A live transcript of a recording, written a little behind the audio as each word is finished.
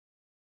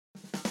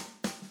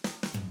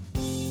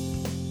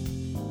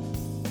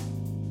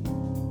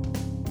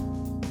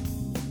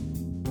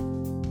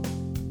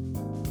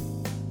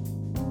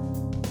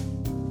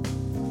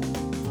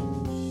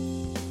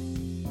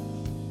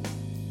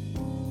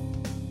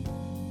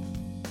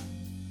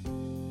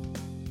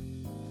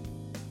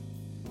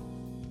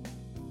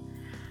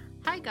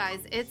Hi guys,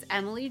 it's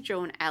Emily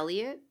Joan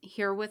Elliott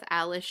here with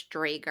After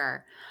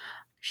Dreger.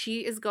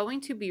 She is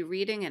going to be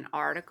reading an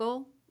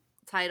article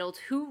titled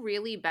Who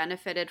Really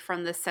Benefited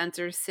from the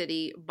Center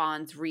City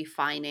Bonds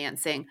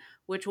Refinancing,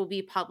 which will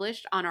be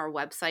published on our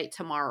website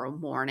tomorrow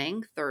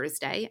morning,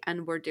 Thursday,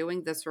 and we're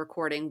doing this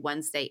recording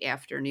Wednesday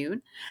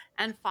afternoon.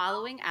 And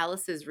following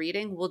Alice's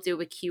reading, we'll do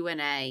a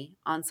Q&A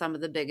on some of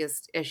the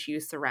biggest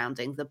issues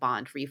surrounding the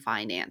bond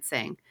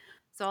refinancing.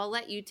 So I'll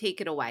let you take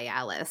it away,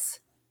 Alice.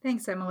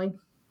 Thanks, Emily.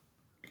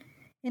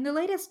 In the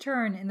latest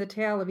turn in the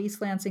tale of East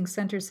Lansing's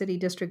Center City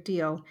District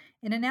deal,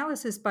 an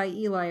analysis by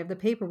Eli of the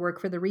paperwork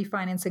for the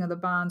refinancing of the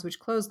bonds which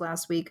closed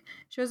last week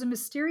shows a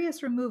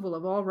mysterious removal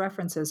of all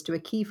references to a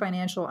key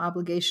financial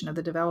obligation of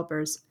the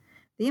developers.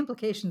 The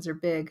implications are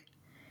big.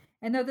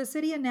 And though the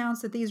city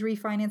announced that these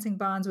refinancing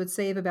bonds would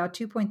save about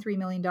 $2.3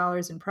 million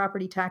in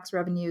property tax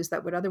revenues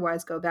that would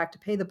otherwise go back to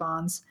pay the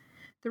bonds,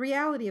 the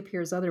reality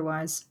appears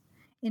otherwise.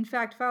 In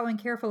fact, following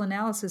careful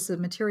analysis of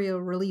material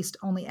released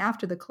only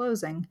after the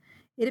closing,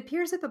 it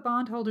appears that the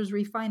bondholders'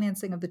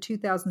 refinancing of the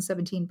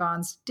 2017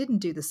 bonds didn't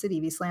do the city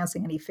of East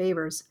Lansing any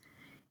favors.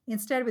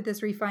 Instead, with this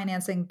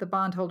refinancing, the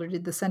bondholder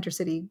did the Center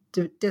City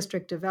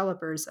District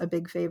developers a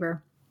big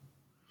favor.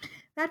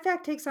 That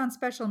fact takes on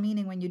special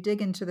meaning when you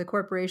dig into the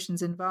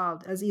corporations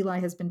involved, as Eli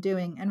has been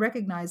doing, and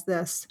recognize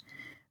this.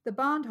 The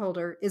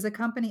bondholder is a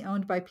company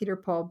owned by Peter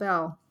Paul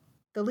Bell.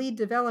 The lead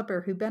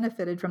developer who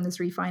benefited from this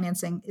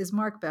refinancing is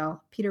Mark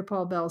Bell, Peter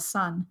Paul Bell's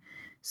son.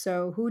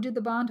 So who did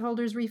the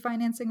bondholders'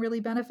 refinancing really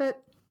benefit?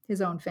 His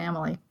own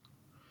family.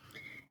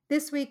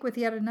 This week, with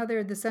yet another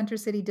of the Center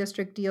City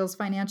District deal's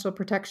financial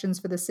protections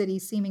for the city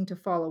seeming to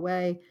fall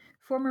away,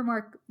 former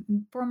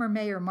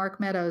Mayor Mark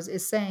Meadows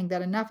is saying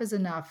that enough is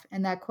enough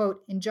and that,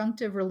 quote,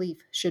 injunctive relief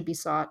should be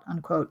sought,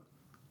 unquote.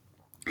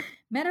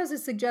 Meadows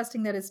is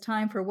suggesting that it's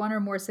time for one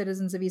or more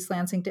citizens of East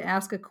Lansing to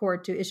ask a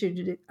court to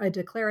issue a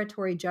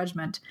declaratory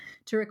judgment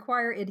to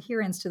require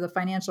adherence to the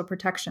financial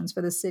protections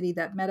for the city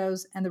that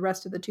Meadows and the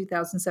rest of the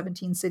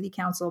 2017 City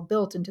Council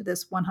built into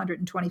this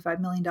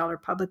 $125 million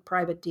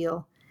public-private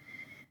deal.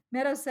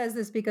 Meadows says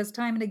this because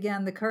time and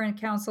again the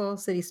current council,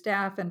 city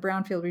staff, and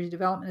Brownfield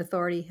Redevelopment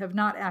Authority have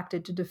not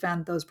acted to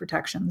defend those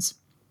protections.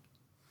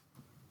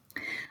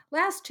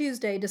 Last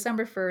Tuesday,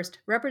 December 1st,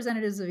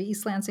 representatives of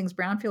East Lansing's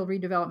Brownfield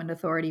Redevelopment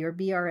Authority, or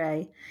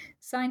BRA,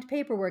 signed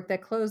paperwork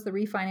that closed the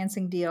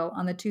refinancing deal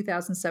on the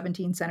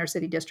 2017 Center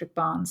City District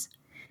bonds.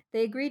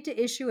 They agreed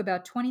to issue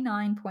about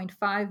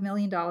 $29.5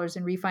 million in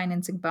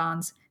refinancing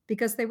bonds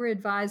because they were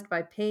advised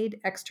by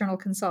paid external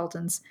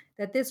consultants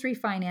that this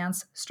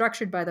refinance,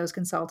 structured by those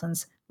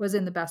consultants, was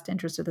in the best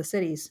interest of the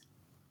cities.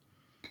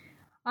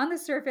 On the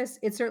surface,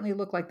 it certainly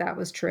looked like that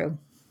was true.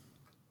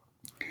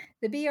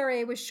 The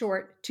BRA was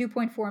short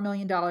 $2.4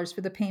 million for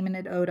the payment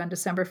it owed on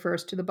December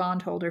 1st to the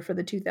bondholder for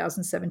the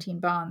 2017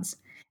 bonds,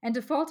 and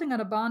defaulting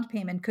on a bond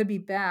payment could be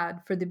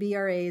bad for the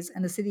BRA's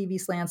and the City of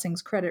East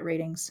Lansing's credit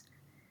ratings.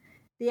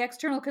 The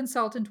external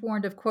consultant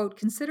warned of, quote,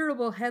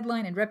 considerable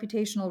headline and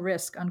reputational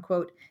risk,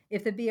 unquote,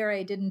 if the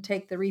BRA didn't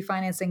take the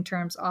refinancing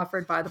terms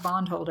offered by the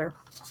bondholder.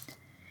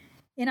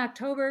 In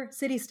October,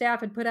 city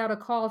staff had put out a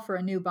call for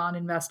a new bond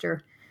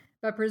investor,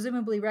 but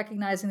presumably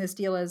recognizing this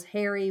deal as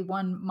hairy,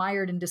 one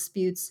mired in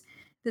disputes,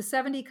 the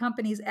 70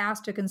 companies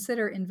asked to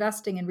consider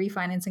investing in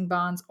refinancing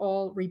bonds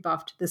all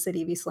rebuffed the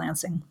City of East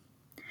Lansing.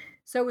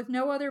 So with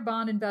no other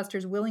bond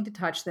investors willing to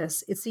touch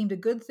this, it seemed a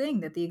good thing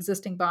that the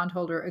existing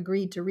bondholder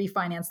agreed to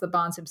refinance the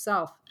bonds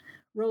himself,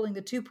 rolling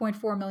the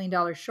 $2.4 million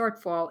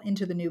shortfall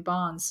into the new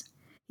bonds.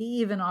 He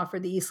even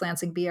offered the East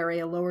Lansing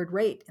BRA a lowered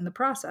rate in the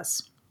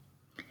process.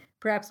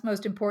 Perhaps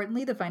most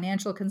importantly, the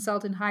financial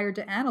consultant hired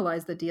to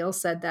analyze the deal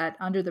said that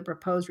under the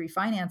proposed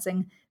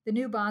refinancing, the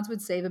new bonds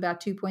would save about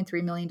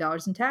 $2.3 million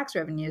in tax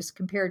revenues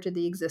compared to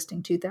the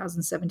existing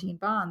 2017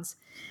 bonds.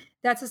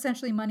 That's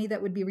essentially money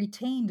that would be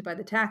retained by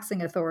the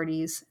taxing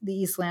authorities, the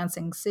East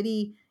Lansing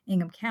City,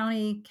 Ingham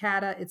County,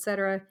 CATA,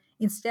 etc.,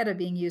 instead of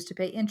being used to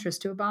pay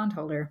interest to a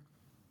bondholder.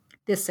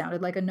 This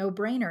sounded like a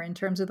no-brainer in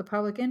terms of the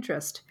public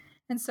interest,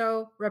 and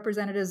so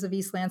representatives of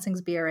East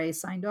Lansing's BRA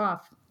signed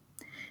off.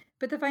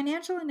 But the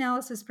financial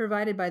analysis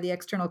provided by the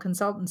external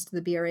consultants to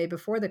the BRA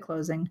before the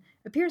closing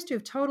appears to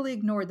have totally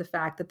ignored the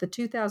fact that the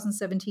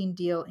 2017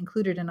 deal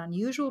included an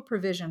unusual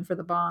provision for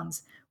the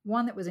bonds,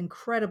 one that was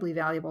incredibly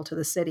valuable to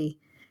the city,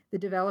 the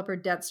developer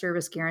debt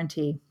service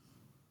guarantee.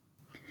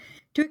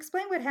 To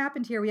explain what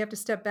happened here, we have to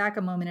step back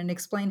a moment and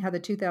explain how the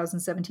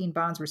 2017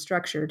 bonds were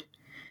structured.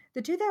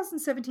 The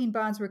 2017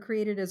 bonds were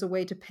created as a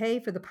way to pay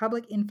for the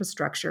public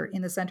infrastructure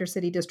in the Center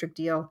City District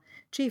deal,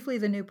 chiefly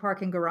the new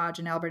parking garage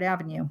in Albert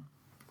Avenue.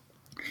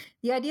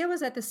 The idea was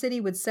that the city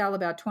would sell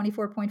about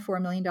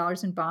 $24.4 million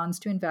in bonds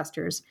to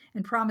investors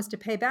and promise to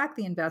pay back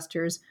the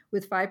investors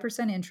with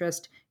 5%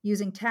 interest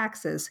using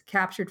taxes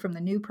captured from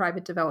the new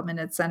private development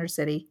at Center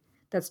City.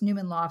 That's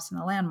Newman Lofts and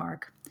the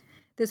Landmark.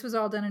 This was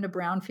all done in a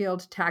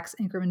brownfield tax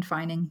increment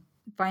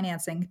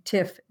financing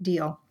TIF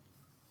deal.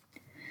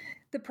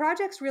 The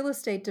project's real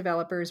estate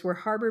developers were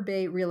Harbor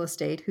Bay Real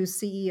Estate, whose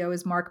CEO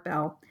is Mark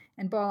Bell,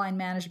 and Bauline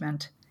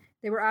Management.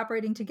 They were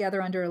operating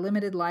together under a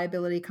limited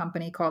liability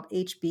company called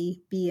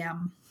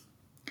HBBM.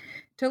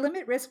 To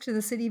limit risk to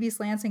the city of East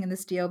Lansing in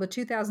this deal, the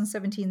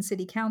 2017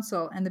 City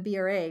Council and the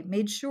BRA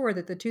made sure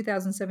that the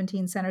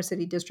 2017 Center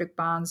City District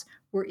bonds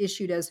were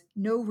issued as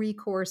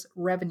no-recourse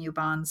revenue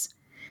bonds.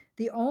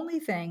 The only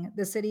thing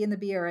the city and the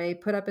BRA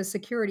put up as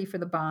security for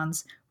the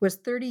bonds was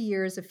 30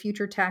 years of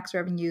future tax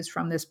revenues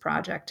from this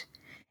project.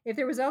 If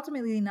there was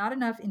ultimately not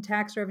enough in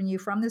tax revenue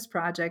from this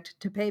project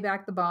to pay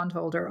back the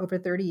bondholder over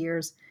 30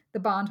 years, the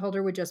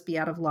bondholder would just be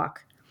out of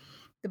luck.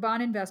 The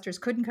bond investors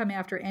couldn't come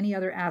after any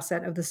other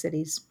asset of the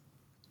city's.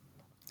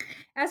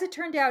 As it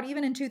turned out,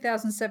 even in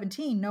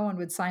 2017, no one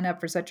would sign up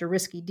for such a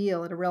risky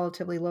deal at a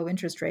relatively low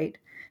interest rate.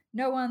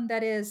 No one,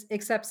 that is,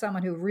 except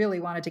someone who really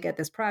wanted to get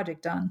this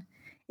project done.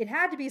 It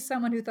had to be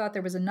someone who thought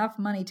there was enough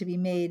money to be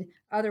made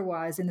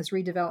otherwise in this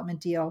redevelopment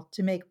deal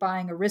to make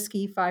buying a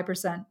risky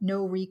 5%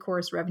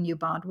 no-recourse revenue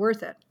bond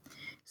worth it.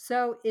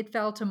 So it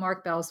fell to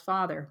Mark Bell's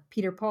father,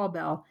 Peter Paul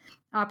Bell,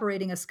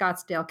 operating a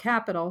Scottsdale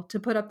Capital, to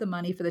put up the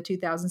money for the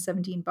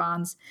 2017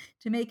 bonds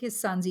to make his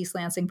son's East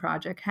Lansing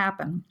project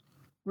happen.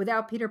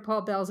 Without Peter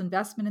Paul Bell's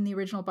investment in the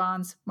original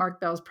bonds, Mark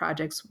Bell's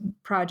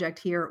project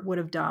here would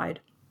have died.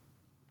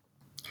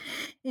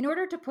 In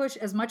order to push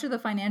as much of the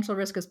financial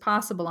risk as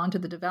possible onto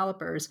the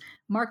developers,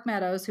 Mark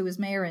Meadows, who was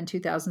mayor in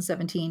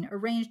 2017,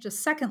 arranged a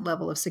second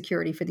level of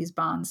security for these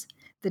bonds,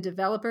 the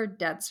Developer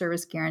Debt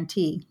Service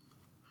Guarantee.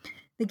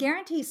 The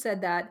guarantee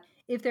said that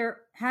if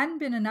there hadn't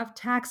been enough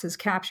taxes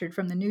captured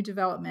from the new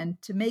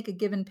development to make a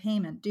given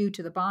payment due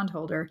to the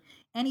bondholder,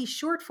 any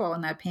shortfall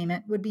in that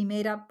payment would be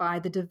made up by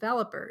the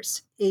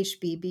developers,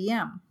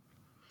 HBBM.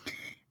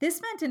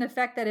 This meant, in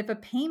effect, that if a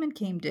payment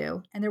came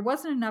due and there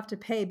wasn't enough to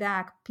pay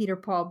back Peter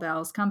Paul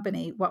Bell's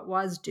company what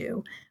was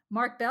due,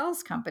 Mark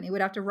Bell's company would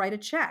have to write a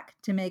check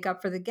to make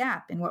up for the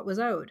gap in what was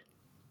owed.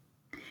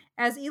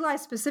 As Eli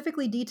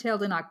specifically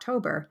detailed in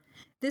October,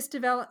 this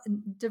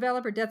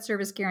Developer Debt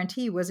Service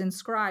Guarantee was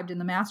inscribed in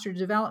the Master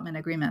Development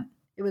Agreement.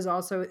 It was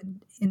also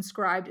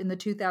inscribed in the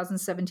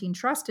 2017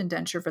 trust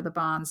indenture for the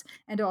bonds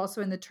and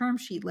also in the term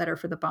sheet letter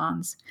for the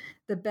bonds.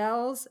 The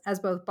Bells, as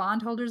both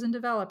bondholders and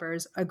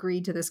developers,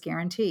 agreed to this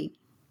guarantee.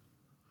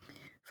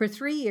 For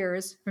 3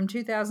 years, from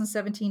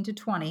 2017 to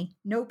 20,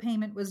 no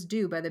payment was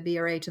due by the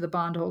BRA to the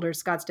bondholder,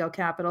 Scottsdale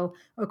Capital,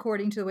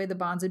 according to the way the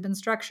bonds had been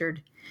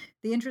structured.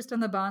 The interest on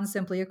the bonds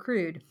simply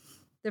accrued.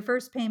 The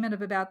first payment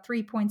of about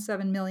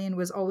 $3.7 million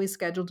was always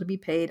scheduled to be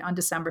paid on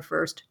December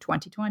 1st,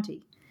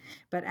 2020.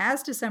 But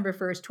as December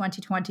 1st,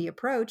 2020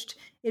 approached,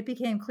 it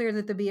became clear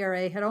that the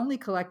BRA had only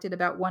collected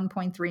about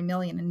 $1.3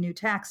 million in new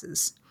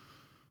taxes.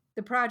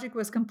 The project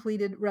was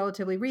completed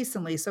relatively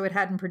recently, so it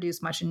hadn't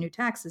produced much in new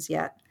taxes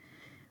yet.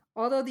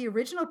 Although the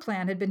original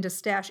plan had been to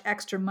stash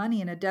extra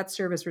money in a debt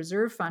service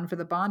reserve fund for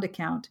the bond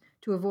account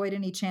to avoid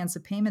any chance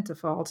of payment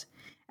default,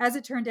 as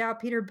it turned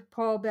out, Peter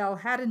Paul Bell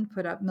hadn't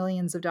put up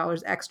millions of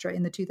dollars extra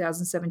in the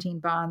 2017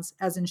 bonds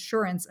as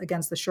insurance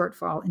against the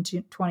shortfall in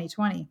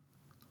 2020.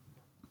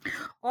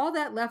 All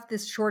that left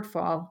this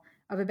shortfall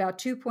of about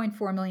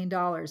 $2.4 million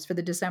for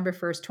the December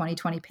 1st,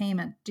 2020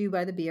 payment due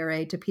by the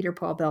BRA to Peter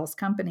Paul Bell's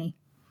company.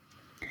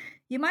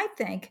 You might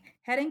think,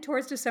 heading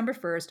towards December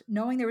 1st,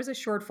 knowing there was a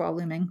shortfall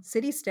looming,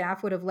 city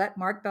staff would have let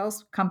Mark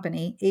Bell's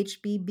company,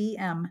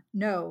 HBBM,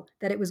 know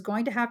that it was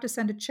going to have to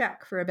send a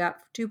check for about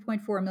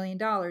 $2.4 million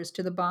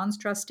to the bonds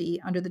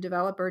trustee under the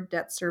Developer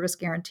Debt Service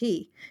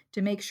Guarantee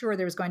to make sure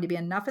there was going to be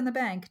enough in the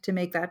bank to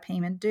make that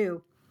payment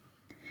due.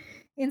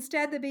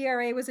 Instead, the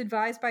BRA was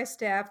advised by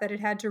staff that it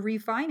had to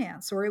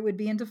refinance or it would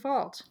be in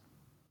default.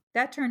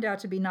 That turned out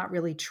to be not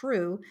really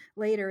true.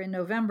 Later in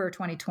November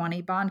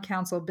 2020, bond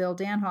counsel Bill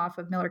Danhoff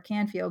of Miller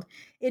Canfield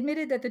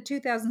admitted that the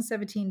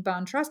 2017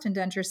 bond trust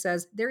indenture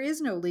says there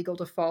is no legal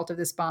default of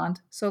this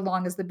bond so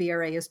long as the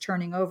BRA is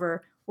turning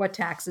over what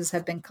taxes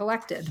have been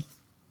collected.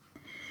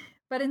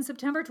 But in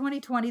September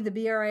 2020, the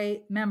BRA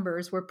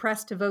members were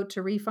pressed to vote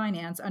to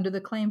refinance under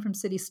the claim from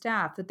city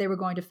staff that they were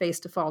going to face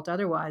default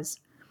otherwise.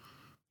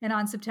 And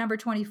on September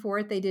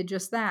 24th, they did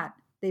just that.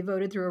 They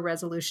voted through a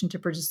resolution to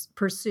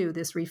pursue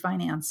this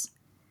refinance.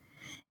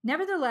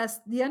 Nevertheless,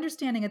 the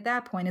understanding at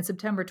that point in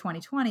September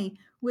 2020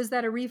 was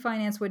that a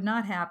refinance would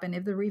not happen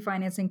if the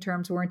refinancing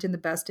terms weren't in the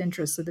best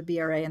interests of the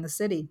BRA and the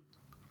city.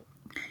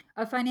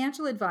 A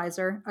financial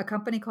advisor, a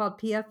company called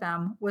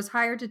PFM, was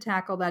hired to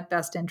tackle that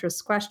best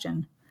interests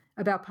question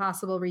about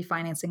possible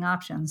refinancing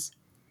options.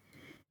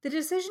 The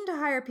decision to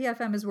hire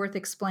PFM is worth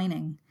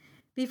explaining.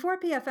 Before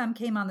PFM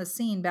came on the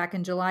scene back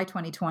in July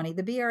 2020,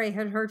 the BRA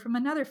had heard from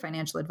another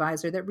financial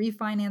advisor that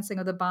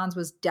refinancing of the bonds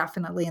was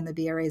definitely in the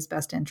BRA's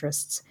best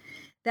interests.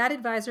 That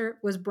advisor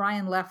was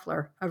Brian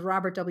Loeffler of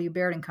Robert W.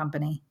 Baird &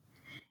 Company.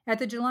 At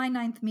the July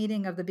 9th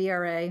meeting of the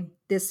BRA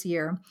this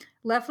year,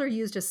 Loeffler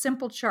used a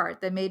simple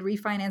chart that made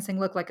refinancing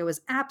look like it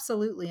was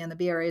absolutely in the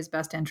BRA's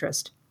best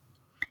interest.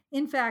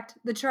 In fact,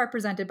 the chart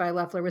presented by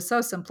Loeffler was so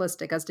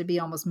simplistic as to be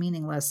almost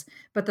meaningless,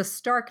 but the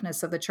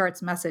starkness of the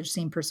chart's message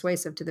seemed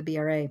persuasive to the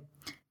BRA.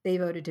 They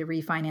voted to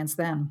refinance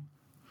then.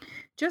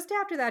 Just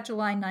after that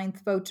July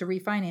 9th vote to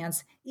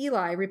refinance,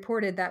 Eli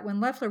reported that when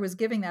Loeffler was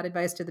giving that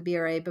advice to the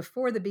BRA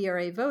before the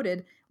BRA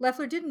voted,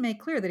 Loeffler didn't make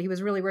clear that he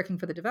was really working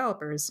for the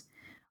developers.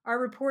 Our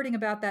reporting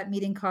about that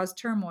meeting caused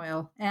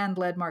turmoil and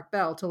led Mark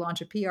Bell to launch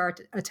a PR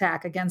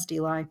attack against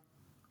Eli.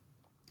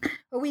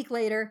 A week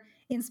later,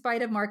 in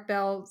spite of Mark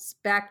Bell's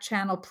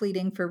back-channel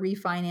pleading for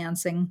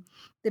refinancing,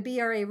 the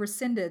BRA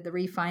rescinded the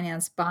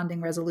refinance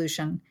bonding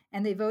resolution,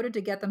 and they voted to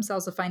get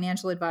themselves a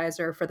financial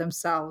advisor for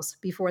themselves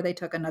before they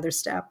took another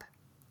step.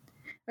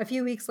 A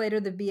few weeks later,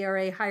 the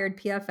BRA hired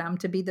PFM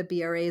to be the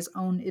BRA's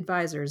own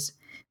advisors.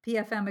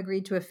 PFM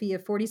agreed to a fee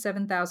of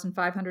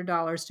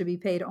 $47,500 to be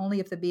paid only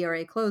if the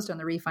BRA closed on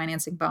the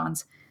refinancing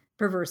bonds,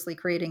 perversely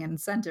creating an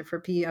incentive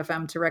for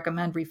PFM to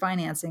recommend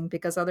refinancing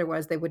because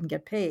otherwise they wouldn't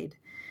get paid.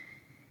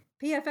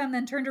 PFM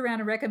then turned around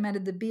and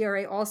recommended the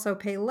BRA also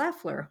pay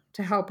Loeffler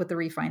to help with the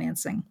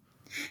refinancing.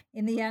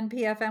 In the end,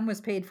 PFM was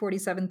paid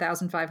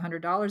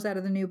 $47,500 out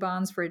of the new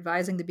bonds for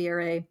advising the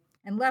BRA,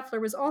 and Loeffler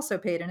was also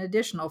paid an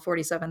additional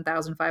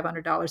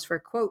 $47,500 for,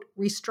 quote,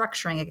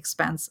 restructuring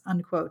expense,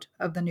 unquote,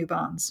 of the new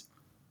bonds.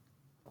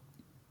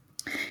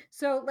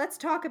 So let's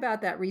talk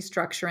about that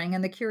restructuring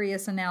and the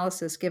curious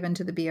analysis given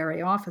to the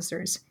BRA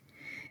officers.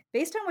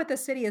 Based on what the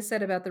city has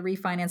said about the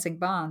refinancing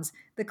bonds,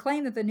 the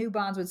claim that the new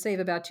bonds would save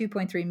about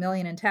 $2.3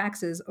 million in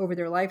taxes over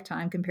their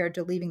lifetime compared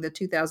to leaving the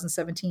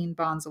 2017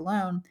 bonds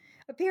alone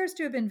appears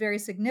to have been very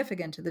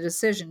significant to the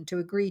decision to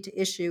agree to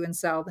issue and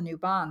sell the new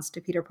bonds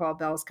to Peter Paul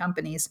Bell's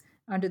companies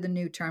under the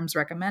new terms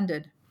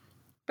recommended.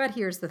 But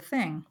here's the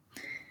thing.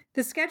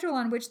 The schedule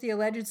on which the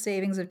alleged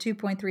savings of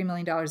 $2.3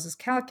 million is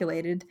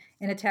calculated,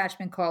 an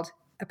attachment called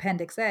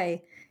Appendix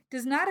A,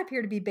 does not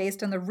appear to be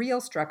based on the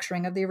real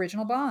structuring of the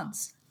original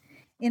bonds.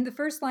 In the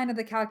first line of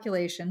the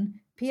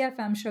calculation,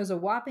 PFM shows a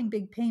whopping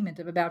big payment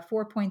of about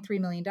 $4.3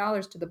 million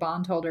to the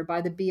bondholder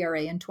by the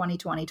BRA in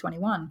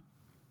 2020-21.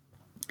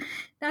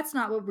 That's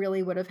not what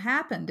really would have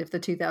happened if the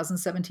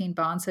 2017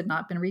 bonds had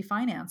not been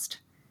refinanced.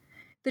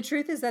 The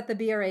truth is that the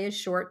BRA is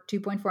short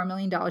 $2.4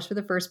 million for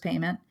the first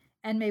payment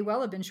and may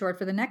well have been short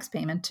for the next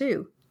payment,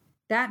 too.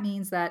 That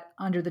means that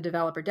under the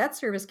developer debt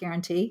service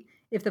guarantee,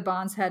 if the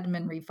bonds hadn't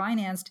been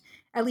refinanced,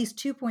 at least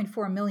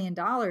 $2.4 million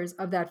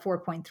of that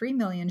 $4.3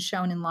 million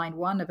shown in line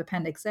 1 of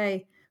Appendix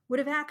A would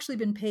have actually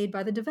been paid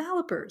by the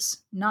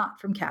developers, not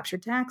from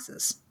captured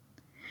taxes.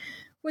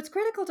 What's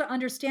critical to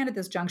understand at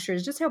this juncture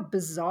is just how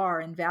bizarre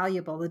and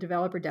valuable the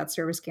developer debt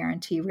service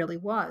guarantee really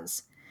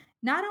was.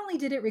 Not only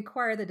did it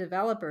require the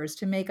developers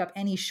to make up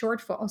any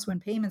shortfalls when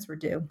payments were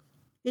due,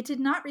 it did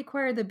not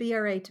require the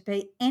BRA to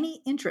pay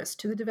any interest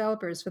to the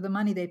developers for the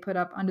money they put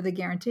up under the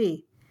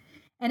guarantee.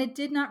 And it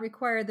did not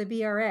require the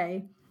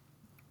BRA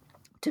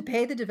to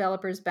pay the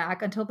developers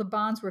back until the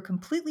bonds were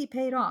completely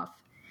paid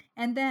off,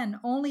 and then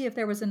only if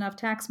there was enough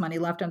tax money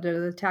left under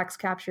the tax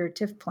capture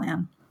TIF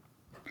plan.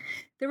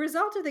 The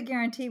result of the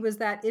guarantee was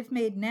that, if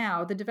made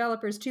now, the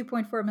developer's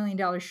 $2.4 million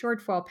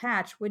shortfall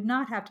patch would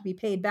not have to be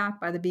paid back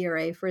by the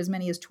BRA for as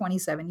many as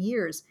 27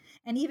 years,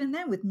 and even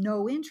then with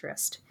no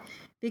interest.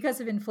 Because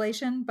of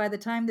inflation, by the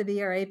time the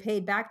BRA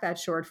paid back that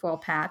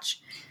shortfall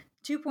patch,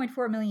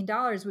 $2.4 million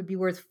would be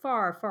worth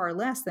far, far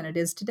less than it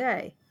is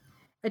today.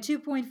 A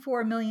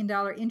 $2.4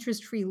 million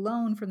interest-free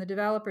loan from the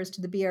developers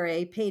to the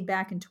BRA paid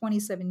back in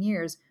 27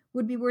 years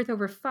would be worth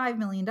over $5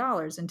 million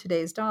in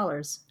today's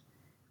dollars.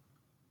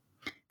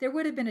 There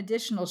would have been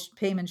additional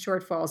payment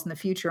shortfalls in the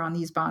future on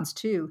these bonds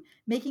too,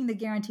 making the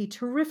guarantee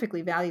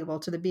terrifically valuable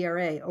to the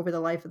BRA over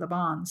the life of the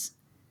bonds.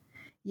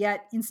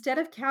 Yet, instead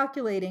of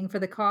calculating for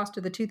the cost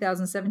of the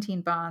 2017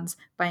 bonds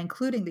by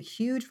including the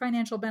huge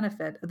financial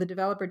benefit of the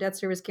developer debt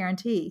service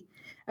guarantee,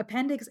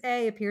 Appendix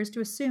A appears to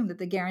assume that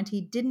the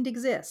guarantee didn't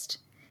exist,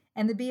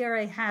 and the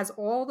BRA has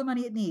all the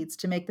money it needs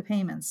to make the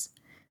payments.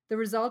 The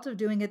result of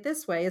doing it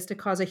this way is to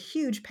cause a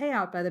huge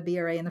payout by the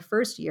BRA in the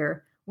first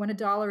year, when a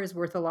dollar is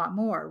worth a lot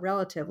more,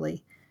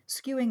 relatively,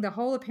 skewing the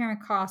whole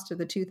apparent cost of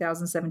the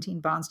 2017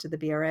 bonds to the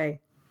BRA.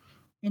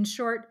 In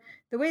short,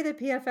 the way that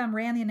PFM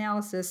ran the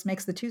analysis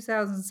makes the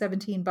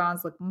 2017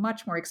 bonds look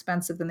much more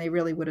expensive than they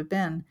really would have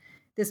been.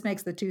 This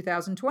makes the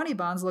 2020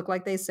 bonds look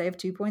like they saved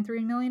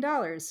 $2.3 million.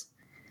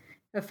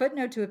 A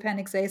footnote to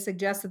Appendix A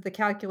suggests that the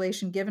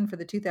calculation given for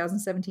the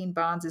 2017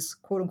 bonds is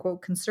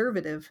quote-unquote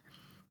conservative,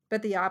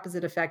 but the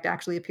opposite effect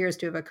actually appears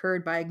to have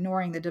occurred by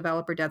ignoring the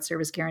developer debt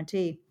service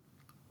guarantee.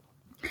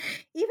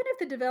 Even if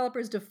the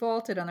developers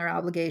defaulted on their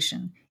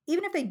obligation,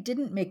 even if they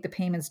didn't make the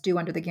payments due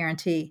under the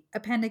guarantee,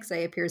 Appendix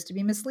A appears to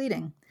be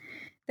misleading.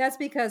 That's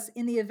because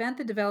in the event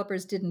the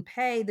developers didn't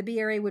pay, the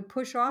BRA would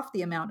push off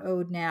the amount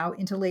owed now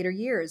into later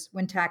years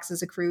when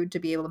taxes accrued to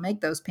be able to make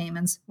those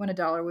payments when a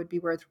dollar would be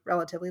worth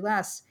relatively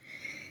less.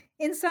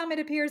 In sum, it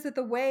appears that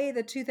the way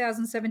the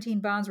 2017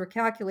 bonds were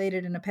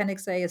calculated in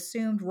Appendix A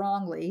assumed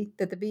wrongly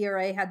that the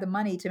BRA had the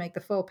money to make the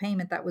full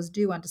payment that was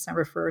due on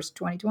December 1st,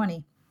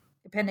 2020.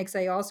 Appendix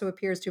A also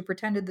appears to have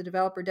pretended the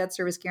developer debt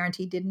service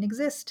guarantee didn't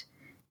exist.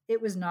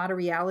 It was not a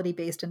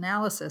reality-based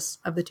analysis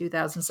of the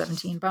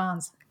 2017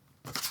 bonds.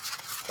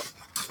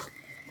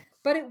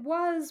 But it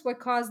was what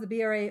caused the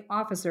BRA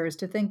officers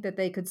to think that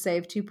they could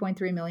save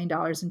 $2.3 million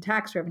in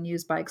tax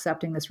revenues by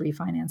accepting this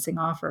refinancing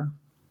offer.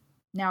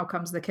 Now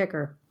comes the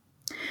kicker.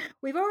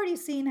 We've already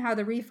seen how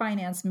the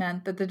refinance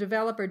meant that the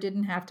developer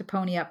didn't have to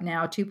pony up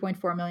now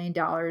 $2.4 million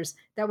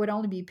that would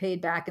only be paid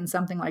back in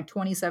something like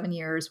 27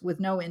 years with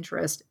no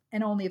interest,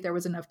 and only if there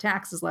was enough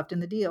taxes left in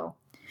the deal.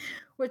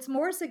 What's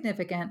more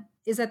significant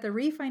is that the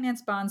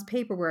refinance bonds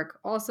paperwork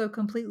also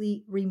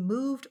completely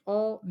removed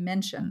all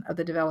mention of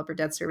the developer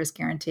debt service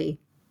guarantee.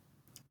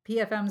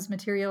 PFM's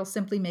material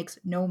simply makes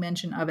no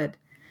mention of it.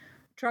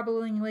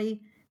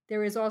 Troublingly,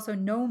 there is also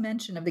no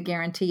mention of the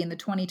guarantee in the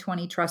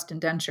 2020 trust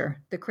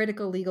indenture, the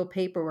critical legal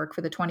paperwork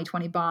for the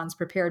 2020 bonds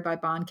prepared by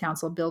bond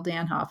counsel Bill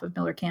Danhoff of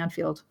Miller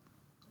Canfield.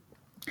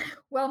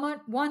 Well,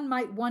 one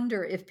might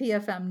wonder if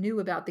PFM knew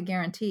about the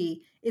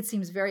guarantee. It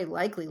seems very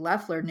likely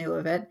Loeffler knew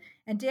of it,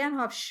 and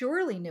Danhoff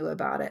surely knew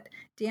about it.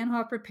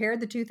 Danhoff prepared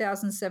the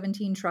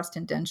 2017 trust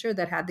indenture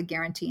that had the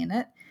guarantee in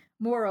it.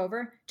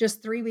 Moreover,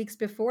 just 3 weeks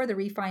before the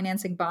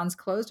refinancing bonds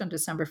closed on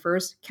December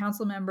 1st,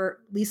 Councilmember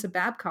Lisa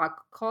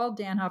Babcock called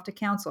Danhoff to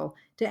council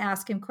to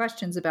ask him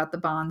questions about the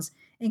bonds,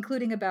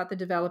 including about the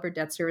developer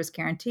debt service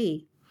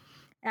guarantee.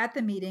 At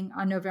the meeting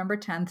on November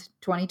 10th,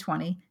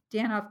 2020,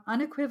 Danhoff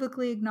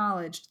unequivocally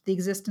acknowledged the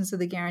existence of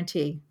the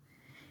guarantee.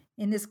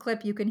 In this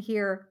clip, you can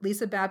hear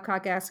Lisa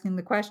Babcock asking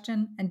the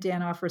question and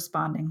Danhoff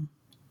responding.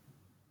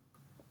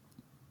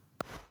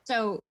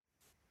 So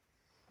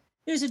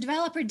there's a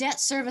developer debt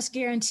service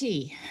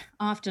guarantee,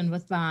 often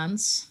with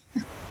bonds.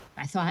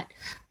 I thought,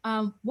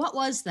 what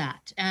was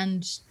that?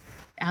 And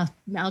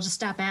I'll just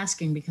stop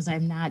asking because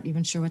I'm not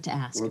even sure what to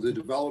ask. Well, the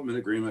development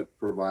agreement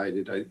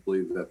provided, I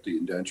believe that the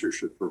indenture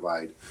should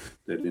provide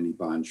that any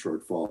bond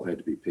shortfall had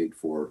to be paid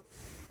for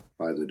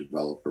by the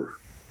developer.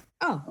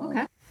 Oh,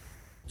 okay.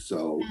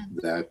 So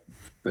that,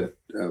 but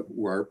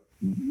we're,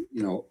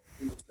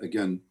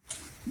 again,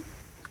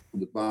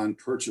 the bond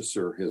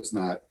purchaser has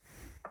not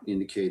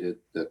indicated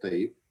that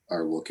they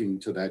are looking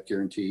to that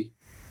guarantee.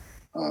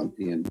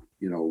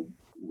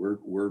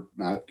 We're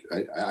not,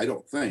 I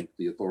don't think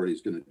the authority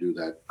is going to do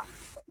that,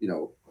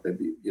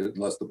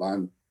 unless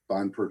the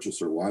bond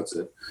purchaser wants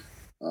it,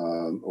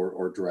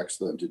 or directs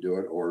them to do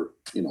it, or,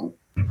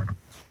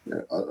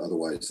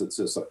 otherwise it's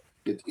just,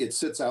 it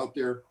sits out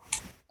there.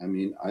 I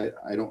mean,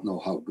 I don't know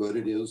how good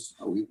it is.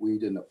 We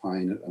didn't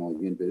opine it. I don't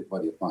think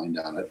anybody opined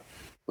on it,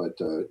 but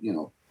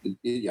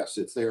yes,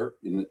 it's there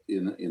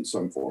in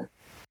some form.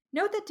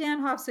 Note that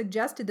Danhoff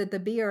suggested that the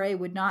BRA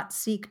would not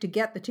seek to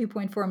get the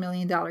 $2.4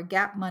 million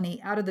gap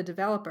money out of the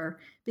developer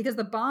because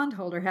the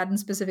bondholder hadn't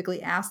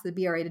specifically asked the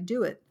BRA to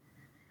do it.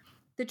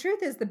 The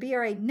truth is the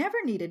BRA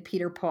never needed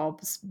Peter Paul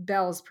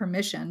Bell's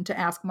permission to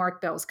ask Mark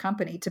Bell's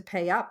company to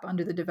pay up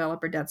under the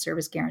developer debt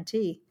service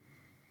guarantee.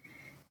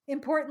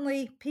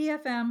 Importantly,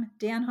 PFM,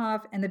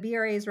 Danhoff, and the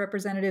BRA's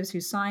representatives who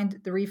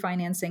signed the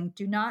refinancing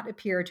do not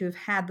appear to have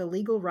had the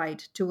legal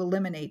right to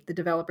eliminate the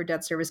developer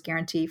debt service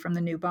guarantee from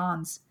the new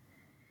bonds.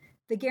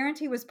 The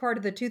guarantee was part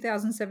of the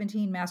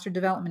 2017 Master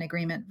Development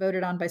Agreement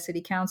voted on by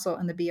City Council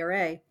and the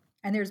BRA,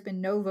 and there's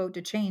been no vote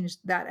to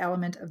change that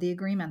element of the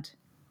agreement.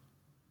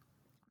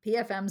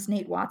 PFM's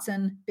Nate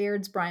Watson,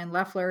 Baird's Brian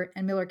Loeffler,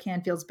 and Miller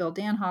Canfield's Bill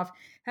Danhoff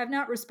have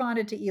not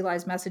responded to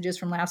Eli's messages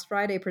from last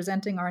Friday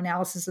presenting our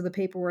analysis of the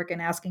paperwork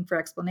and asking for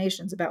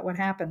explanations about what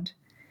happened.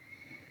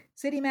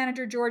 City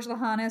Manager George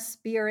Lahanis,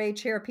 BRA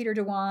Chair Peter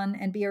Dewan,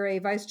 and BRA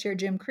Vice Chair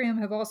Jim Krim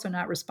have also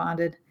not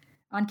responded.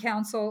 On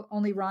council,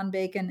 only Ron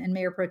Bacon and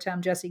Mayor Pro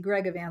Tem Jesse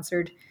Gregg have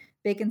answered.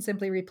 Bacon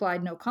simply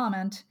replied no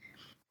comment.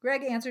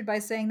 Gregg answered by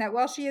saying that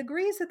while she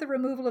agrees that the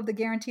removal of the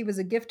guarantee was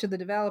a gift to the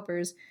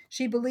developers,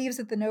 she believes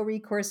that the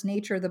no-recourse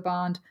nature of the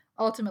bond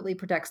ultimately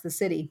protects the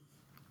city.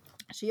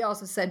 She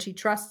also said she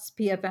trusts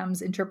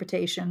PFM's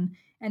interpretation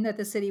and that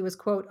the city was,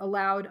 quote,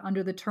 allowed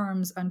under the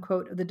terms,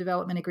 unquote, of the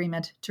development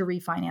agreement to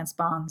refinance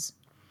bonds.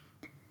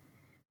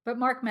 But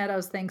Mark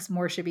Meadows thinks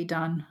more should be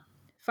done.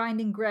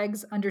 Finding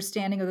Gregg's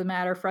understanding of the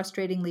matter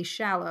frustratingly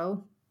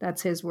shallow,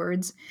 that's his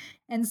words,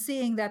 and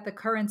seeing that the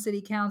current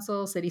city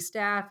council, city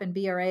staff, and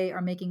BRA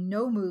are making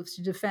no moves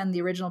to defend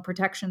the original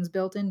protections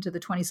built into the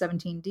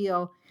 2017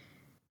 deal,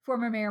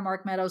 former Mayor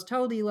Mark Meadows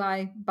told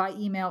Eli by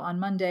email on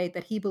Monday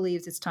that he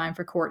believes it's time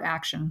for court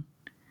action.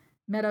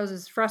 Meadows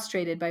is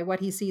frustrated by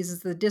what he sees as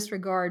the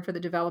disregard for the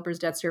developer's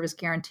debt service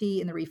guarantee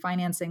in the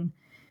refinancing,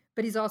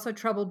 but he's also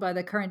troubled by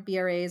the current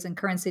BRA's and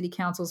current city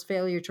council's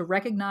failure to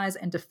recognize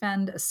and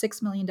defend a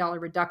 $6 million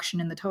reduction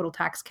in the total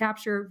tax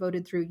capture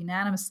voted through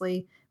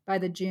unanimously by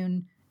the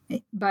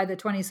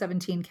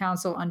 2017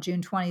 council on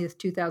June 20th,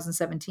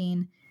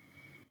 2017.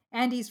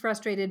 And he's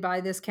frustrated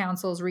by this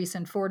council's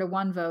recent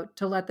 4-1 vote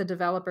to let the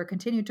developer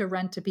continue to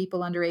rent to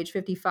people under age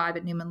 55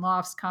 at Newman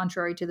Lofts,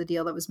 contrary to the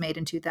deal that was made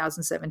in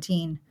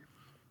 2017.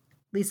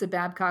 Lisa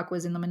Babcock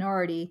was in the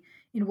minority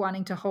in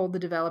wanting to hold the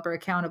developer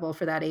accountable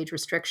for that age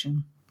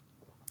restriction.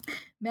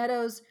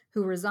 Meadows,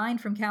 who resigned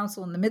from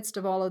council in the midst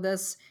of all of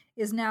this,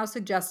 is now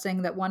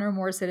suggesting that one or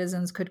more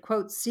citizens could,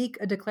 quote, seek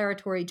a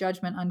declaratory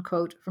judgment,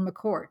 unquote, from a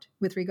court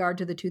with regard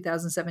to the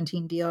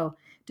 2017 deal,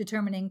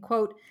 determining,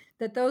 quote,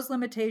 that those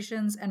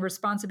limitations and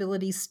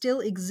responsibilities still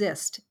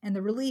exist, and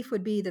the relief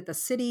would be that the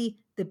city,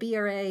 the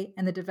BRA,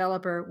 and the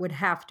developer would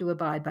have to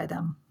abide by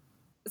them.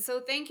 So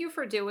thank you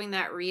for doing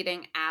that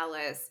reading,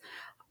 Alice.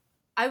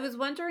 I was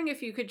wondering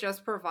if you could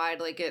just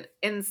provide,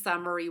 in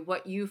summary,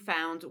 what you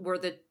found were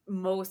the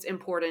most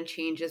important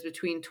changes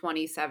between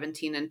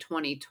 2017 and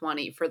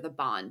 2020 for the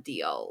bond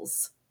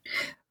deals.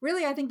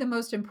 Really, I think the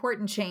most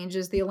important change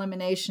is the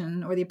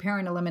elimination or the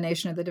apparent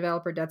elimination of the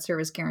developer debt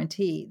service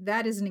guarantee.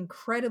 That is an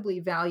incredibly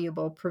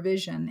valuable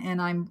provision,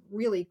 and I'm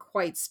really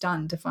quite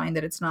stunned to find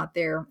that it's not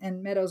there.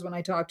 And Meadows, when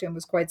I talked to him,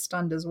 was quite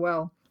stunned as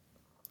well.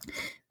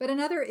 But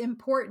another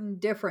important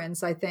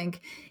difference, I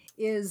think,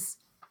 is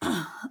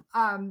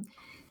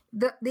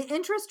the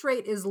interest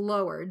rate is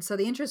lowered. So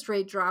the interest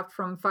rate dropped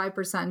from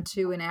 5%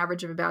 to an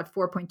average of about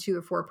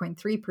 4.2 or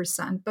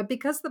 4.3%. But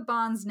because the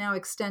bonds now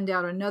extend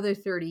out another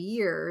 30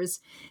 years,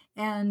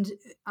 and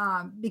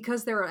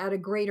because they're at a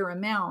greater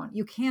amount,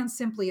 you can't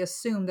simply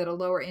assume that a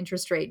lower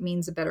interest rate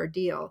means a better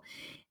deal.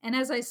 And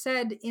as I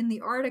said in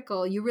the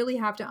article, you really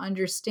have to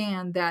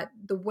understand that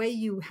the way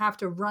you have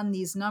to run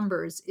these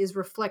numbers is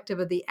reflective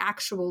of the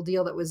actual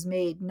deal that was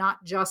made,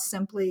 not just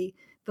simply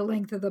the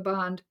length of the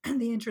bond,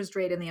 the interest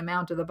rate, and the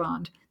amount of the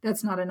bond.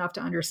 That's not enough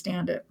to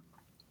understand it.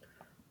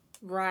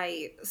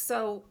 Right.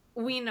 So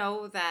we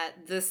know that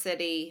the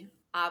city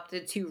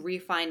opted to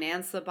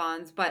refinance the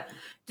bonds, but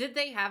did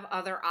they have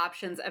other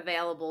options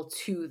available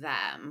to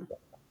them?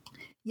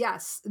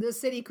 Yes, the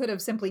city could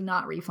have simply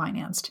not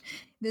refinanced.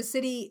 The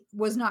city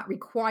was not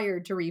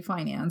required to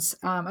refinance.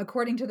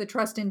 According to the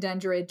trust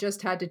indenture, it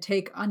just had to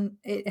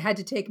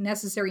take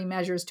necessary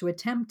measures to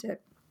attempt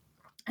it.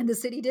 And the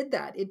city did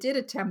that. It did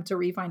attempt to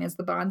refinance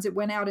the bonds. It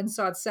went out and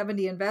sought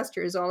 70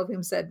 investors, all of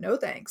whom said no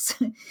thanks.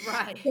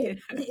 Right.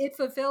 It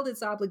fulfilled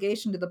its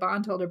obligation to the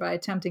bondholder by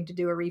attempting to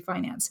do a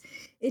refinance.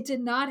 It did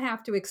not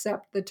have to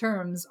accept the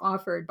terms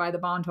offered by the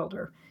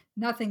bondholder.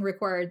 Nothing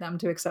required them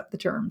to accept the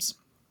terms.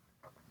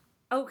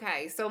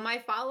 Okay, so my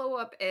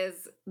follow-up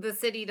is the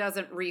city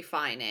doesn't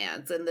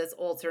refinance in this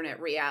alternate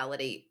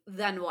reality.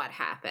 Then what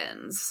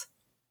happens?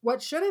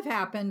 What should have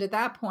happened at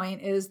that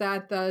point is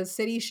that the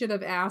city should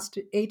have asked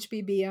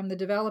HBBM, the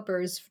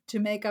developers, to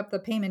make up the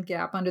payment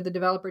gap under the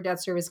developer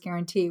debt service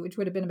guarantee, which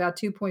would have been about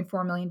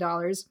 $2.4 million.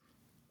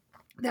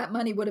 That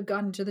money would have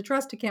gone into the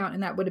trust account,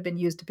 and that would have been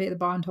used to pay the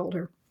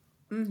bondholder.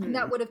 Mm-hmm. And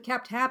that would have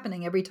kept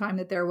happening every time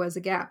that there was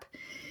a gap.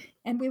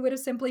 And we would have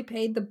simply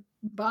paid the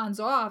bonds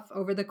off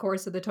over the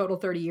course of the total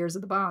 30 years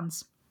of the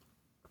bonds.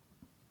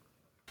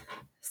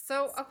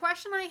 So a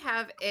question I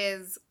have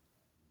is,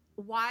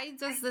 why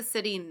does the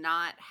city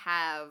not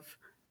have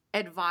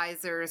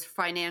advisors,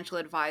 financial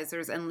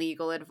advisors, and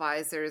legal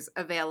advisors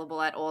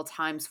available at all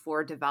times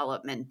for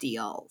development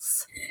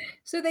deals?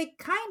 So they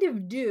kind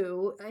of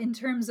do in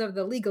terms of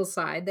the legal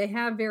side. They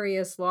have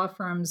various law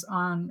firms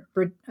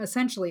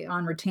essentially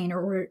on retainer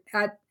or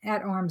at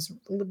arm's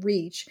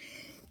reach.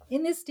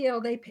 In this deal,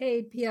 they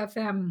paid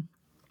PFM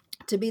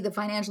to be the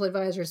financial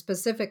advisor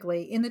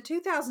specifically. In the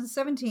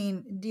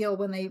 2017 deal,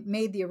 when they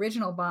made the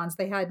original bonds,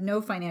 they had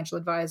no financial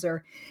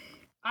advisor.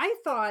 I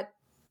thought,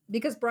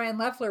 because Brian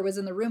Loeffler was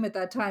in the room at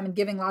that time and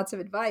giving lots of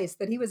advice,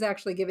 that he was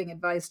actually giving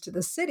advice to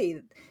the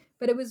city.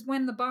 But it was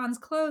when the bonds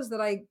closed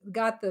that I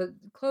got the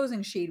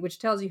closing sheet, which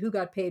tells you who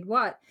got paid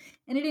what.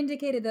 And it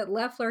indicated that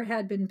Loeffler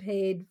had been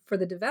paid for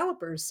the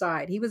developers'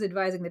 side. He was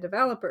advising the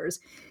developers.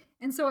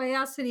 And so I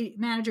asked city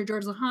manager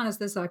George Lahanas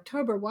this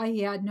October why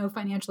he had no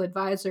financial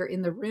advisor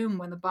in the room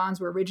when the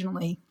bonds were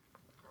originally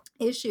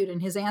issued.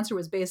 And his answer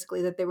was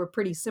basically that they were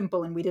pretty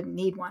simple and we didn't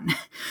need one,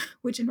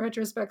 which in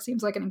retrospect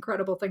seems like an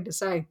incredible thing to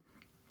say.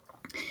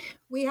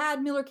 We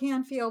had Miller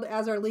Canfield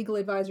as our legal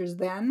advisors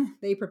then.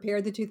 They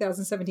prepared the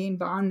 2017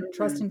 bond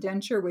trust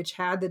indenture, which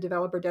had the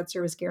developer debt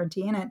service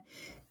guarantee in it.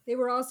 They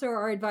were also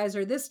our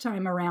advisor this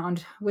time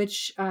around,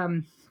 which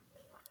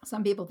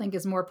some people think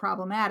is more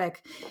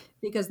problematic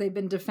because they've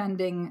been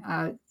defending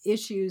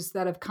issues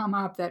that have come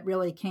up that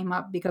really came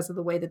up because of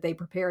the way that they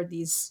prepared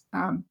these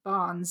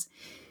bonds.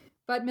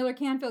 But Miller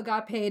Canfield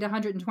got paid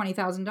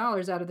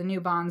 $120,000 out of the new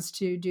bonds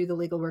to do the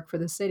legal work for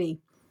the city.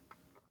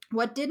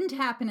 What didn't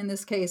happen in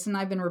this case, and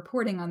I've been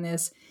reporting on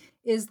this,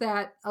 is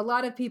that a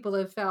lot of people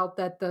have felt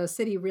that the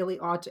city really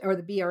ought to, or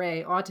the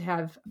BRA ought to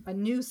have a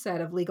new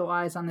set of legal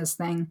eyes on this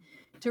thing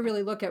to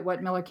really look at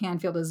what Miller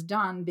Canfield has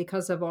done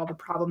because of all the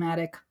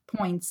problematic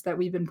points that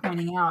we've been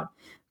pointing out.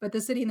 But the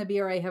city and the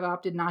BRA have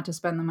opted not to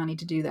spend the money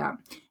to do that.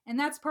 And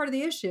that's part of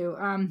the issue.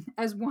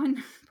 As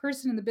one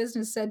person in the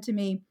business said to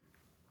me,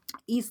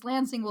 East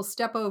Lansing will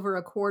step over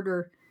a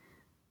quarter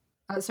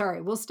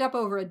we'll step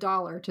over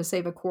 $1 to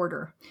save a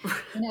quarter.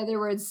 In other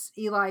words,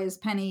 Eli is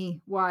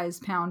penny wise,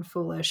 pound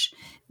foolish.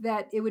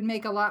 That it would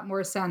make a lot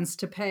more sense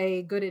to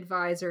pay good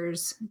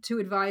advisors to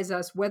advise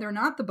us whether or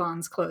not the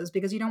bonds close,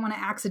 because you don't want to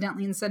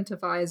accidentally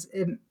incentivize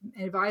an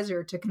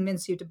advisor to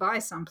convince you to buy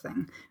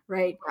something,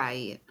 right?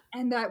 Right.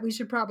 And that we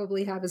should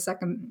probably have a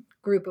second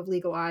group of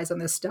legal eyes on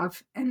this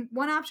stuff. And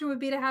one option would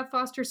be to have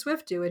Foster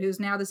Swift do it, who's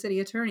now the city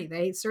attorney.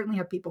 They certainly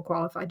have people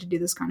qualified to do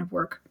this kind of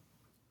work.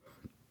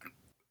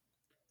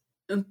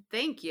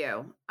 Thank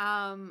you.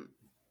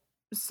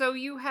 So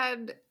you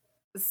had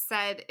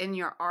said in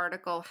your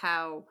article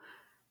how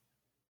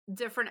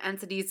different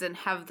entities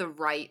have the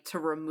right to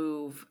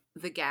remove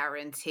the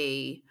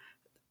guarantee.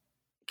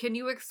 Can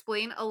you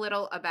explain a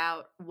little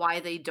about why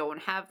they don't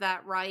have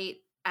that right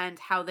and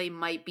how they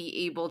might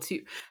be able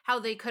to, how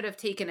they could have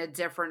taken a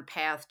different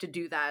path to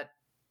do that,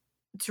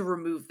 to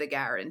remove the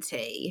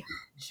guarantee?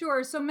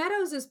 Sure. So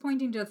Meadows is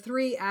pointing to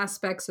three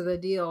aspects of the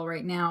deal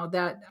right now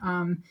that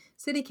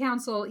City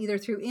Council, either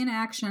through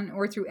inaction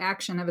or through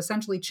action, have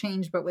essentially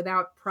changed, but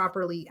without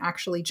properly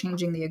actually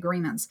changing the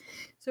agreements.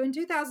 So in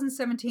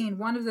 2017,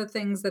 one of the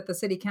things that the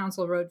City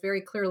Council wrote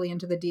very clearly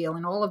into the deal,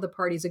 and all of the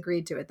parties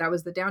agreed to it, that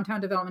was the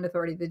Downtown Development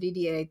Authority, the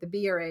DDA, the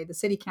BRA, the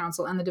City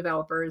Council, and the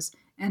developers,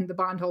 and the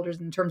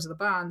bondholders in terms of the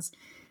bonds,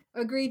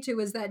 agreed to,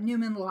 is that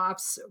Newman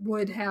Lofts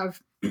would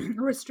have a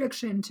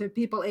restriction to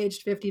people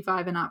aged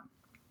 55 and up.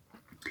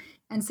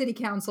 And City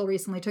Council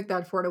recently took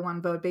that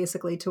 4-1 vote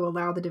basically to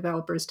allow the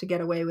developers to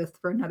get away with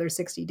for another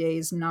 60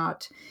 days,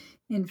 not,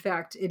 in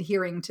fact,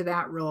 adhering to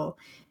that rule.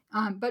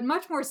 But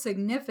much more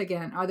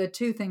significant are the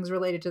two things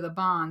related to the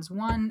bonds.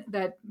 One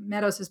that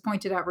Meadows has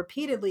pointed out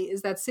repeatedly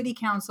is that City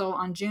Council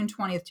on June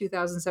 20th,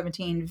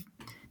 2017,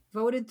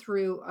 voted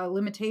through a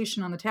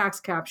limitation on the tax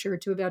capture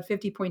to about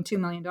 $50.2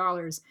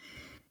 million.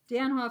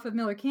 Dan Hoff of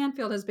Miller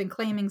Canfield has been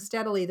claiming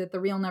steadily that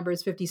the real number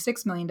is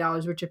 $56 million,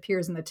 which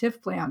appears in the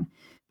TIF plan.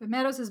 But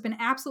Meadows has been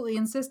absolutely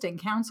insisting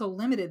Council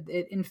limited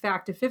it, in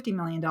fact, to $50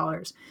 million.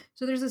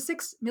 So there's a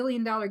 $6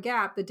 million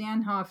gap that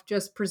Dan Hoff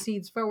just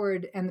proceeds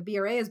forward, and the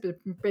BRA has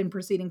been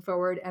proceeding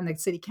forward, and the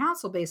City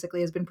Council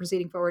basically has been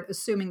proceeding forward,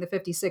 assuming the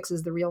 56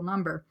 is the real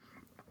number.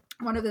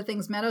 One of the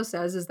things Meadows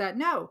says is that,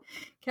 no,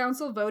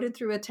 Council voted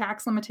through a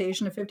tax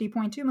limitation of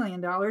 $50.2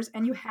 million,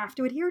 and you have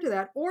to adhere to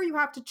that, or you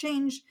have to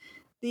change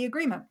the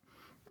agreement.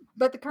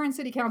 But the current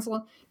City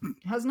Council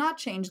has not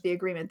changed the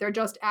agreement. They're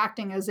just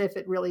acting as if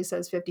it really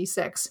says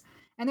 56.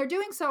 And they're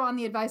doing so on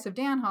the advice of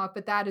Dan Hoff,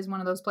 but that is one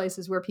of those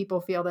places where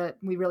people feel that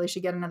we really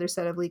should get another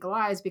set of legal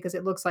eyes, because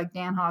it looks like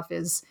Dan Hoff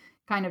is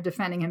kind of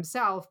defending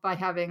himself by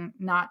having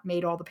not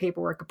made all the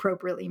paperwork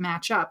appropriately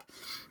match up.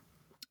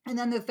 And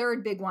then the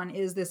third big one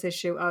is this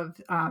issue of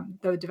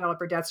the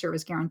developer debt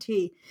service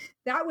guarantee.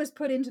 That was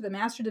put into the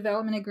master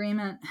development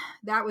agreement.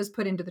 That was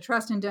put into the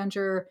trust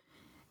indenture.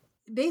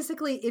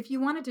 Basically, if you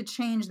wanted to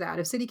change that,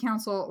 if City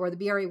Council or the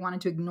BRA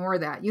wanted to ignore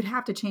that, you'd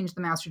have to change the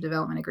master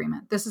development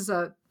agreement. This is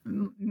a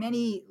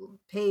many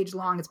page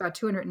long, it's about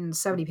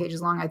 270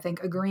 pages long, I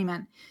think,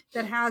 agreement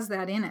that has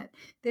that in it.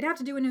 They'd have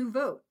to do a new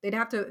vote. They'd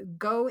have to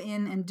go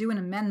in and do an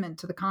amendment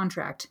to the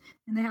contract,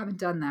 and they haven't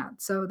done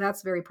that. So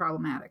that's very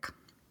problematic.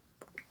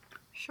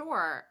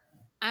 Sure.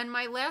 And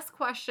my last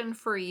question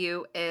for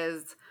you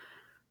is,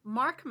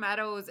 Mark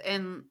Meadows,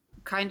 in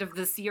kind of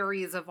the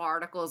series of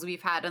articles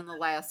we've had in the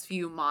last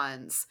few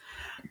months,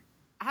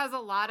 has a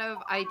lot of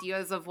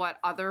ideas of what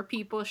other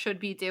people should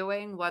be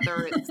doing,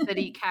 whether it's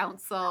City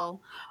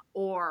Council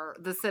or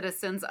the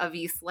citizens of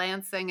East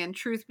Lansing. And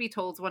truth be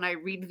told, when I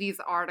read these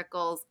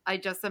articles, I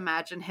just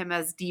imagine him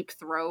as Deep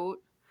Throat.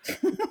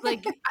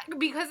 Like,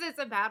 because it's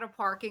about a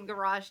parking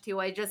garage too,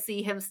 I just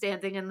see him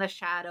standing in the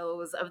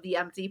shadows of the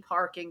empty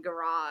parking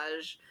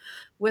garage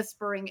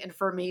whispering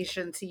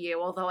information to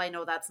you, although I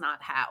know that's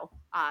not how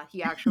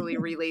he actually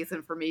relays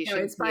information.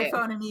 No, it's by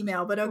phone and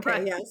email, but okay,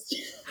 right. Yes.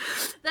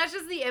 That's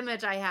just the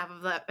image I have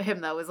of him,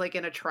 though, is like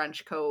in a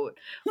trench coat.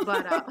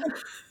 But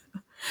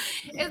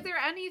is there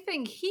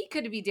anything he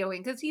could be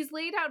doing? Because he's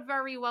laid out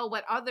very well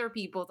what other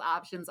people's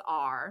options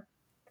are.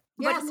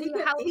 Yes,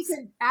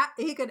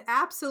 he could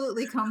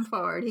absolutely come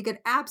forward. He could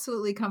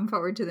absolutely come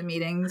forward to the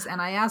meetings.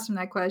 And I asked him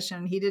that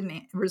question. He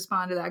didn't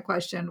respond to that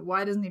question.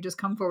 Why doesn't he just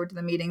come forward to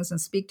the meetings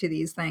and speak to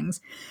these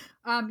things?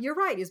 You're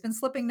right. He's been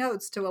slipping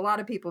notes to a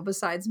lot of people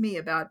besides me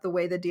about the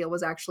way the deal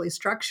was actually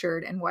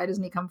structured and why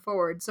doesn't he come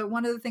forward? So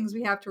one of the things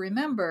we have to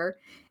remember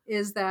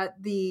is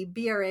that the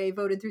BRA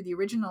voted through the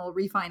original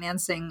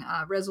refinancing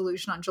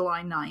resolution on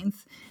July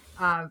 9th.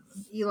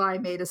 Eli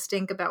made a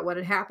stink about what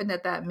had happened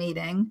at that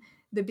meeting.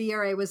 The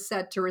BRA was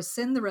set to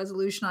rescind the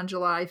resolution on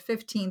July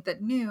 15th at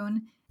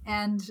noon,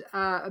 and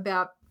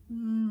about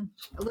a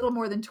little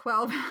more than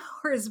 12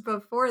 hours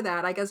before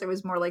that, I guess it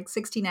was more like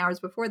 16 hours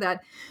before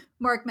that,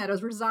 Mark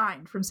Meadows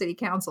resigned from City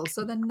Council.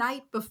 So the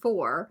night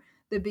before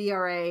the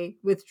BRA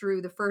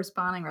withdrew the first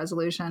bonding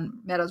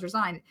resolution, Meadows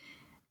resigned.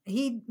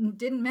 He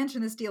didn't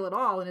mention this deal at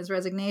all in his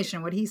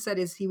resignation. What he said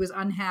is he was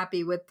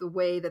unhappy with the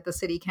way that the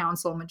City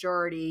Council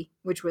majority,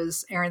 which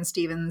was Aaron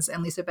Stevens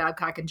and Lisa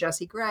Babcock and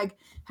Jesse Gregg,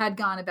 had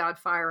gone about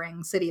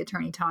firing City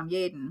Attorney Tom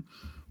Yaden.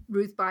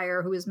 Ruth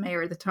Beyer, who was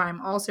mayor at the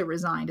time, also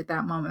resigned at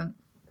that moment.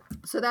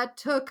 So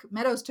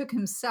Meadows took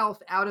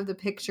himself out of the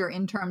picture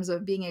in terms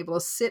of being able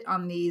to sit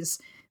on these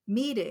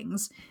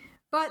meetings.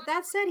 But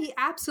that said, he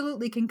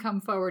absolutely can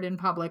come forward in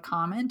public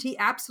comment. He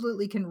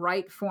absolutely can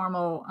write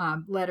formal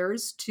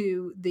letters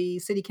to the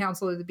city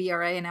council or the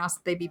BRA and ask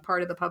that they be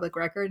part of the public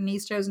record, and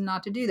he's chosen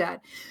not to do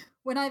that.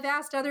 When I've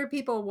asked other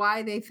people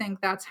why they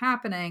think that's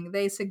happening,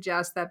 they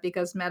suggest that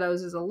because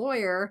Meadows is a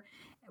lawyer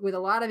with a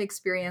lot of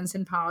experience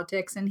in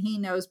politics, and he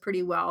knows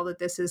pretty well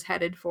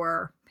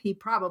that he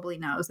probably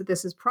knows that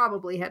this is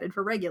probably headed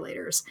for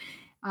regulators.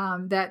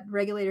 That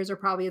regulators are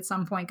probably at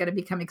some point going to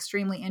become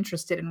extremely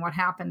interested in what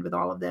happened with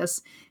all of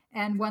this.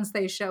 And once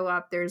they show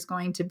up, there's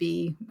going to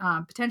be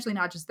potentially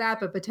not just that,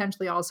 but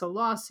potentially also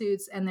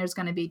lawsuits. And there's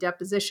going to be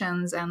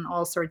depositions and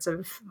all sorts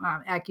of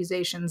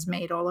accusations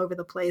made all over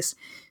the place.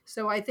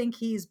 So I think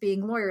he's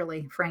being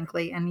lawyerly,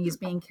 frankly, and he's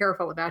being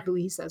careful about who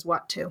he says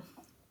what to.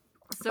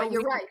 So but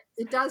you're right.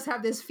 It does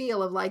have this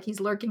feel of like he's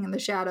lurking in the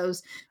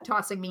shadows,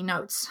 tossing me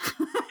notes.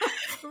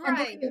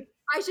 Right.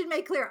 I should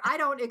make clear, I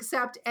don't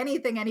accept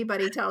anything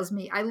anybody tells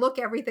me. I look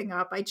everything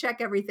up, I check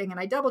everything, and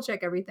I double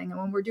check everything. And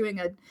when we're doing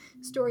a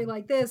story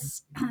like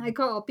this, I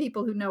call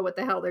people who know what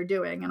the hell they're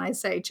doing, and I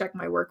say, check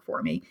my work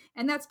for me.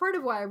 And that's part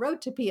of why I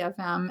wrote to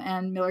PFM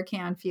and Miller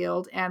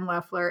Canfield and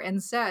Loeffler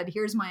and said,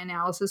 here's my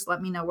analysis,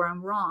 let me know where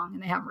I'm wrong.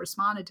 And they haven't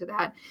responded to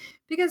that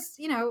because,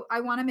 I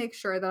want to make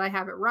sure that I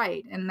have it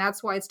right. And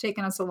that's why it's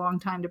taken us a long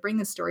time to bring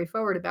this story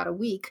forward, about a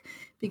week,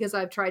 because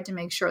I've tried to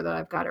make sure that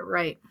I've got it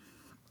right.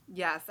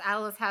 Yes,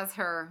 Alice has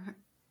her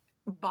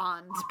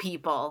bond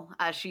people,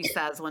 as she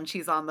says when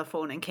she's on the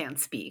phone and can't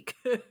speak.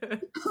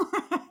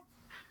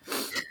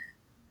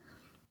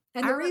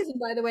 And the reason,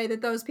 by the way,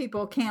 that those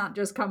people can't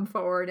just come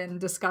forward and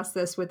discuss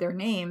this with their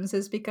names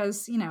is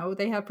because,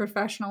 they have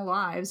professional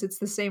lives. It's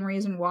the same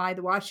reason why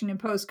the Washington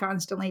Post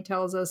constantly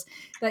tells us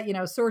that,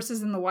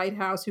 sources in the White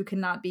House who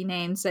cannot be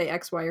named say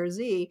X, Y, or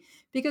Z,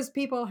 because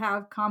people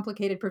have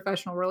complicated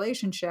professional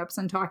relationships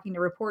and talking to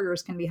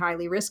reporters can be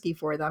highly risky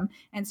for them.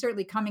 And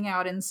certainly coming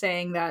out and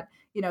saying that,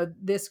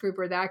 this group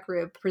or that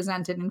group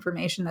presented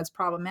information that's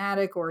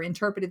problematic or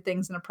interpreted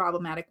things in a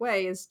problematic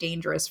way is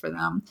dangerous for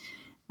them.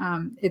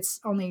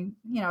 It's only,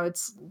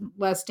 it's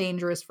less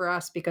dangerous for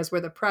us because we're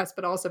the press,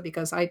 but also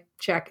because I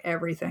check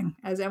everything.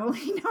 As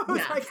Emily knows,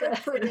 yes. I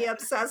get pretty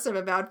obsessive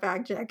about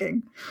fact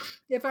checking.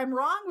 If I'm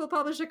wrong, we'll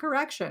publish a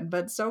correction.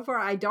 But so far,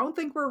 I don't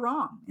think we're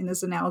wrong in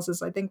this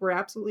analysis. I think we're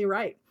absolutely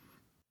right.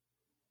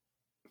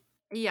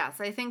 Yes,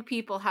 I think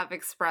people have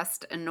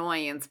expressed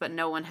annoyance, but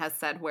no one has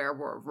said where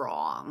we're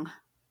wrong.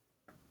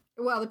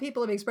 Well, the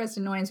people have expressed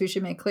annoyance, we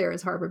should make clear,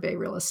 is Harbor Bay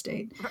Real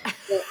Estate.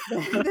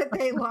 that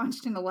they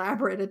launched an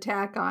elaborate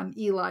attack on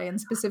Eli and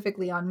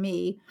specifically on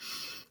me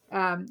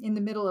in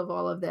the middle of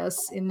all of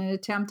this in an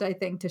attempt, I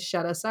think, to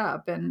shut us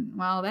up. And,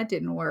 well, that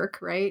didn't work,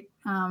 right?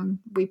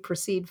 We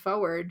proceed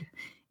forward.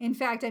 In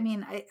fact,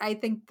 I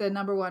think the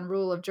number one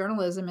rule of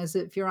journalism is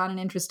that if you're on an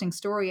interesting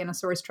story and a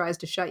source tries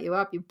to shut you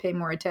up, you pay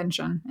more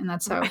attention. And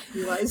that's how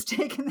Eli's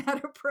taken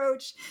that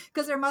approach,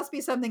 because there must be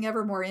something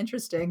ever more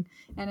interesting.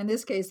 And in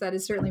this case, that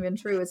has certainly been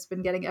true. It's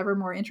been getting ever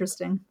more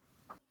interesting.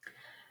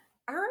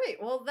 All right.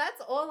 Well,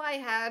 that's all I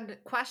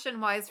had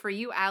question-wise for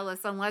you,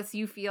 Alice, unless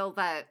you feel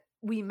that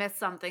we missed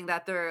something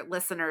that the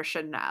listener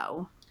should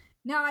know.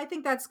 No, I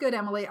think that's good,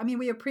 Emily.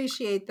 We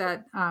appreciate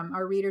that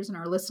our readers and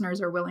our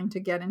listeners are willing to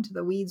get into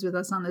the weeds with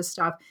us on this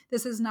stuff.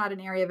 This is not an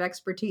area of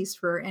expertise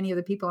for any of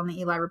the people on the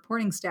Eli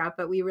reporting staff,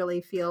 but we really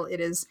feel it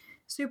is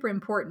super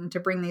important to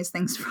bring these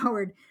things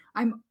forward.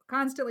 I'm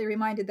constantly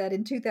reminded that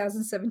in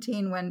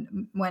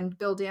 2017, when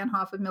Bill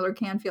Danhoff of Miller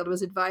Canfield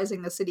was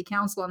advising the city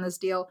council on this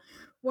deal,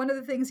 one of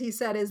the things he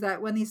said is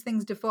that when these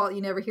things default,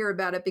 you never hear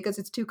about it because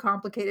it's too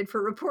complicated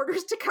for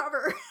reporters to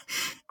cover.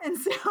 And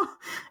so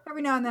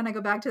every now and then I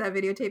go back to that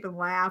videotape and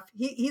laugh.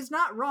 He's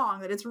not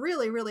wrong that it's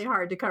really, really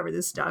hard to cover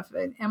this stuff.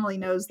 And Emily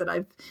knows that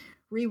I've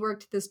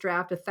reworked this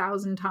draft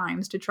 1,000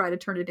 times to try to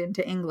turn it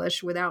into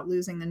English without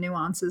losing the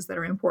nuances that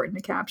are important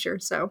to capture.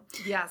 So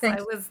yes,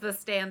 thanks. I was the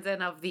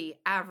stand-in of the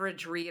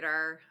average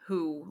reader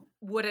who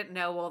wouldn't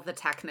know all the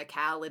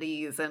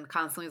technicalities and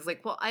constantly was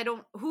like, well,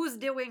 who's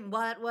doing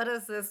what? What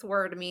does this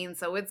word mean?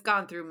 So it's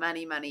gone through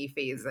many, many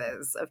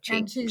phases of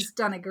change. And she's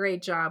done a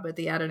great job with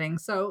the editing.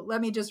 So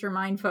let me just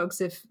remind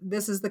folks, if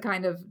this is the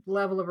kind of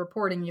level of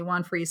reporting you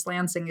want for East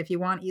Lansing, if you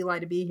want Eli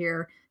to be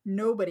here,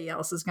 nobody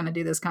else is going to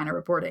do this kind of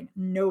reporting.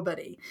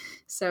 Nobody.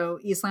 So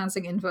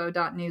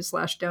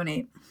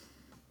eastlansinginfo.news/donate.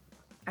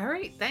 All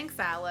right. Thanks,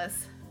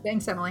 Alice.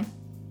 Thanks, Emily.